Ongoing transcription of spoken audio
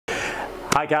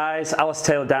Hi guys, Alice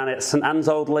Taylor down at St Anne's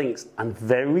Old Links, and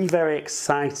very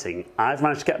exciting, I've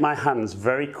managed to get my hands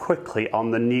very quickly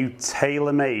on the new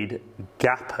Taylormade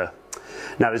Gapr.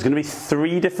 Now there's going to be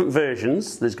 3 different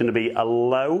versions. There's going to be a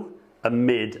low, a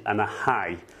mid and a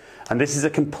high. And this is a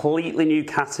completely new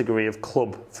category of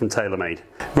club from TaylorMade.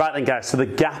 Right then guys, so the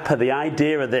Gapr, the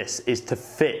idea of this is to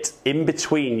fit in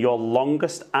between your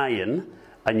longest iron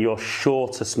and your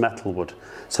shortest metalwood.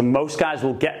 So most guys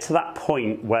will get to that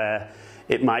point where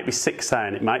it might be 6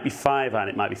 iron, it might be 5 iron,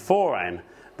 it might be 4 iron,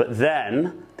 but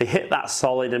then they hit that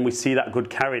solid and we see that good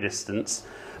carry distance,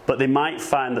 but they might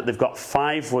find that they've got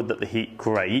 5 wood that they heat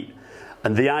great.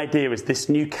 And the idea is this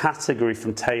new category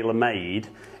from TaylorMade,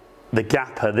 the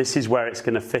Gapr, this is where it's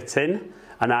going to fit in,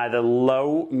 and either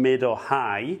low, mid or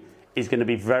high is going to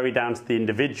be very down to the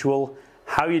individual,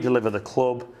 how you deliver the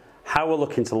club, how we're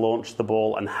looking to launch the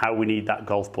ball and how we need that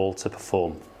golf ball to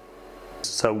perform.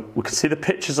 So we can see the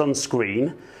pictures on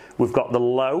screen. We've got the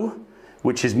low,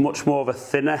 which is much more of a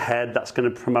thinner head that's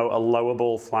going to promote a lower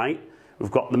ball flight. We've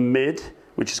got the mid,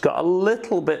 which has got a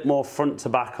little bit more front to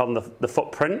back on the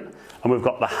footprint, and we've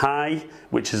got the high,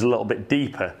 which is a little bit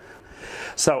deeper.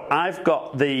 So I've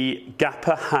got the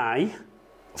GAPR High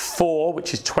 4,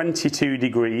 which is 22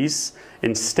 degrees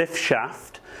in stiff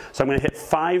shaft. So I'm going to hit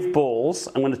 5 balls.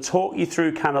 I'm going to talk you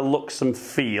through kind of looks and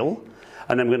feel,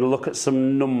 and then we're going to look at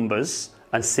some numbers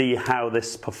and see how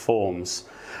this performs.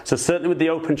 So certainly with the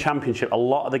Open Championship, a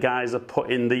lot of the guys are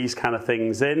putting these kind of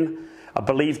things in. I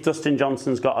believe Dustin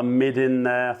Johnson's got a mid in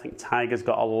there. I think Tiger's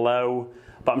got a low.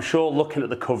 But I'm sure looking at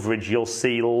the coverage, you'll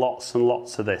see lots and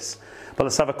lots of this. But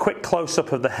let's have a quick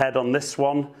close-up of the head on this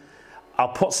one. I'll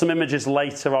put some images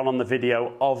later on the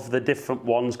video of the different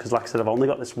ones, because like I said, I've only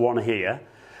got this one here.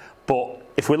 But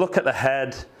if we look at the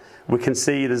head, we can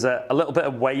see there's a little bit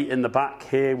of weight in the back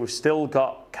here. We've still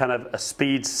got kind of a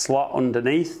speed slot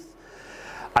underneath.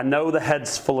 I know the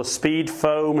head's full of speed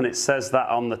foam, and it says that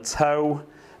on the toe.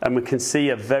 And we can see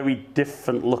a very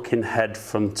different looking head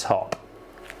from top.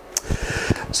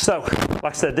 So, like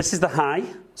I said, this is the high.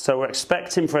 So we're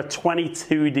expecting for a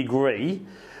 22 degree,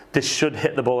 this should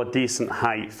hit the ball a decent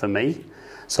height for me.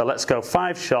 So let's go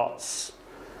 5 shots,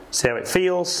 see how it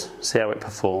feels, see how it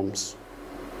performs.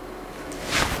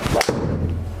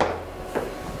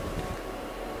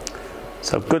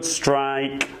 So good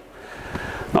strike,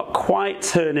 not quite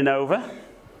turning over.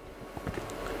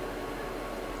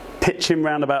 Pitching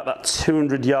round about that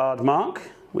 200-yard mark,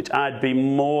 which I'd be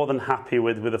more than happy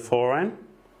with a 4 iron.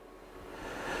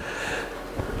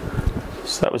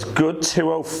 So that was good,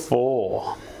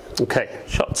 204. Okay,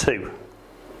 shot 2.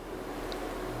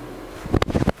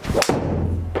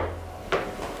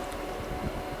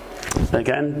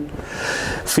 Again,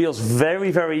 feels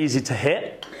very easy to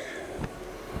hit.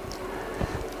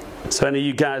 So any of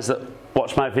you guys that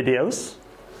watch my videos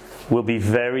will be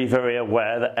very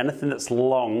aware that anything that's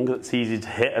long, that's easy to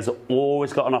hit, has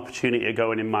always got an opportunity of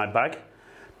going in my bag.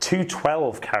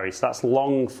 212 carry, so that's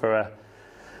long for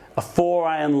a 4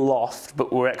 iron loft,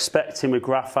 but we're expecting with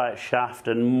graphite shaft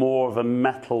and more of a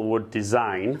metalwood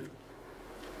design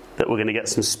that we're going to get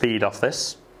some speed off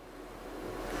this.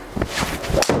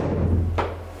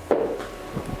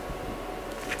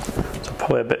 So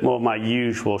probably a bit more of my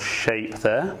usual shape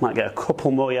there. Might get a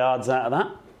couple more yards out of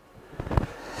that.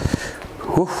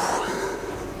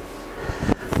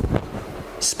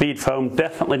 Speed foam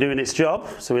definitely doing its job,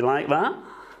 so we like that.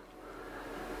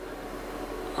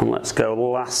 And let's go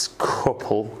last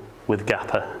couple with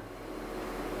Gapr.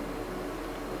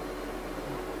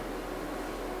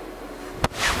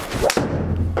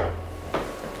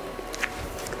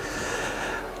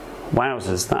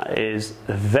 Wowzers, that is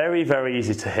very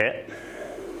easy to hit.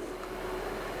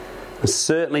 And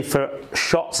certainly for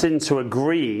shots into a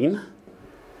green,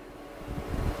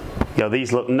 you know,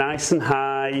 these look nice and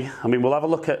high. I mean, we'll have a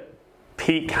look at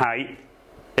peak height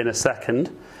in a second.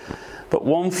 But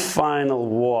one final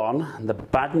one, and the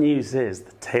bad news is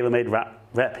the TaylorMade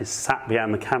rep is sat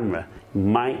behind the camera. You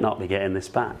might not be getting this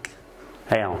back.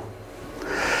 Hey Al.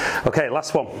 Okay,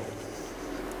 last one.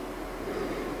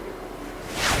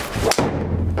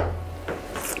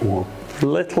 A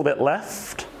little bit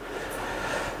left.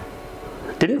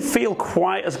 Didn't feel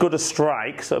quite as good a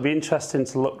strike, so it'll be interesting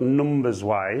to look numbers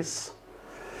wise.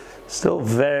 Still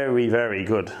very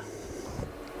good.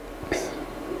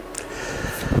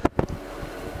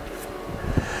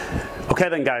 Okay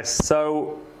then guys,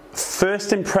 so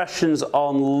first impressions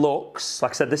on looks.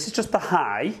 Like I said, this is just the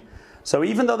high. So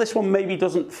even though this one maybe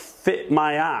doesn't fit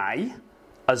my eye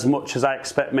as much as I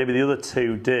expect maybe the other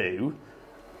 2 do,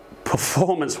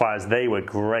 performance wise they were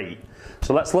great.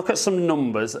 So let's look at some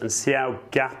numbers and see how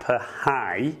GAPR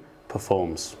High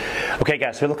performs. Okay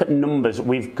guys, so we look at numbers.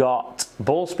 We've got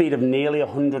ball speed of nearly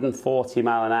 140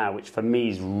 mile an hour, which for me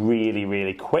is really,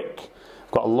 really quick.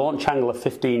 I've got a launch angle of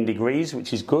 15 degrees,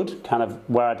 which is good, kind of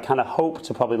where I'd kind of hope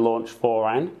to probably launch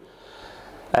 4-iron.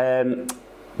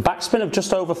 Backspin of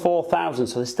just over 4,000,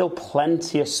 so there's still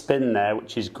plenty of spin there,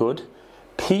 which is good.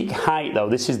 Peak height though,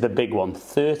 this is the big one,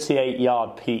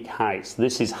 38-yard peak height. So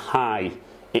this is high,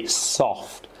 it's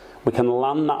soft. We can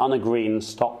land that on a green and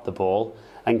stop the ball,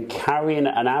 and carrying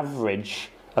an average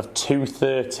of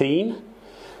 213.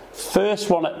 First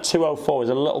one at 204 is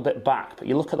a little bit back, but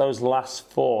you look at those last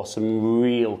four, some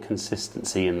real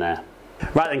consistency in there.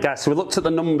 Right then guys, so we looked at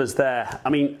the numbers there. I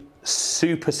mean,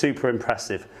 super, super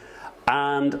impressive.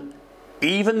 And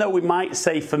even though we might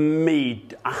say for me,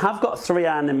 I have got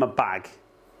 3-iron in my bag,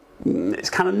 it's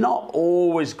kind of not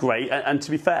always great. And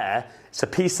to be fair, it's a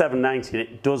P790 and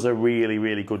it does a really,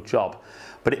 really good job.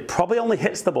 But it probably only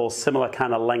hits the ball similar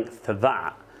kind of length to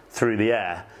that through the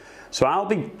air. So I'll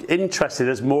be interested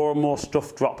as more and more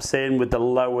stuff drops in with the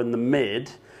low and the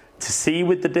mid to see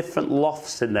with the different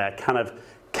lofts in there, kind of,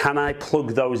 can I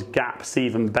plug those gaps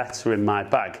even better in my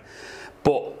bag?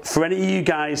 But for any of you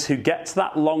guys who get to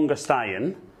that longest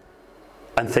iron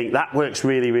and think that works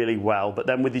really, really well, but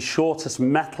then with the shortest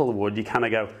metal wood, you kind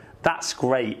of go, that's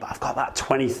great, but I've got that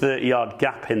 20, 30 yard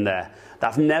gap in there.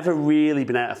 I've never really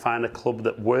been able to find a club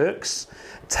that works.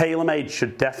 TaylorMade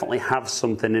should definitely have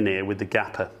something in here with the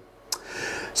Gapr.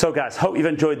 So guys, hope you've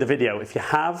enjoyed the video. If you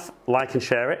have, like and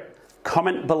share it.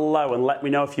 Comment below and let me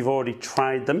know if you've already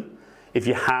tried them. If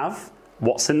you have,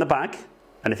 what's in the bag?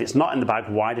 And if it's not in the bag,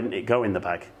 why didn't it go in the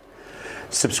bag?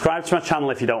 Subscribe to my channel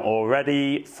if you don't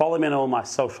already. Follow me on all my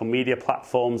social media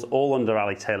platforms, all under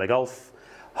Ali Taylor Golf.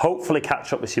 Hopefully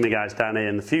catch up with some of you guys down here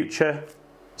in the future.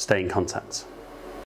 Stay in contact.